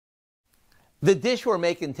The dish we're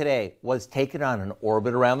making today was taken on an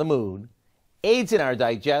orbit around the moon, aids in our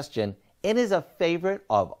digestion, and is a favorite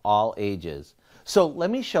of all ages. So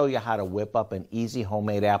let me show you how to whip up an easy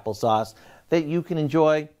homemade applesauce that you can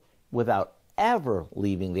enjoy without ever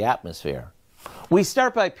leaving the atmosphere. We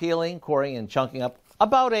start by peeling, coring, and chunking up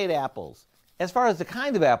about 8 apples. As far as the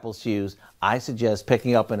kind of apples to use, I suggest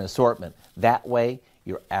picking up an assortment. That way,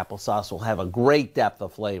 your applesauce will have a great depth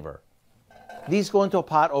of flavor. These go into a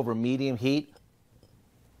pot over medium heat,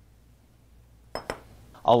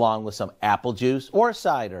 along with some apple juice or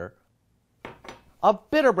cider, a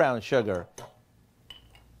bit of brown sugar,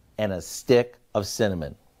 and a stick of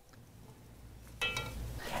cinnamon.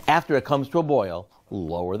 After it comes to a boil,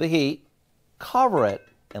 lower the heat, cover it,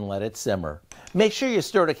 and let it simmer. Make sure you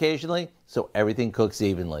stir it occasionally so everything cooks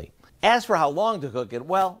evenly. As for how long to cook it,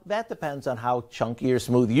 well, that depends on how chunky or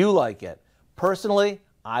smooth you like it. Personally,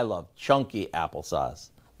 I love chunky applesauce.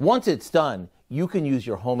 Once it's done, you can use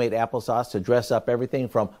your homemade applesauce to dress up everything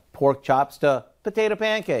from pork chops to potato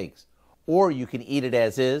pancakes. Or you can eat it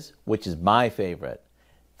as is, which is my favorite.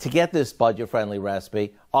 To get this budget-friendly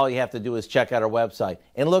recipe, all you have to do is check out our website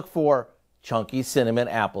and look for Chunky Cinnamon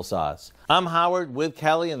Applesauce. I'm Howard with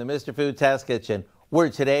Kelly in the Mr. Food Test Kitchen, where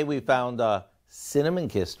today we found a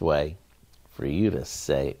cinnamon-kissed way for you to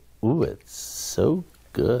say, ooh, it's so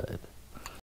good.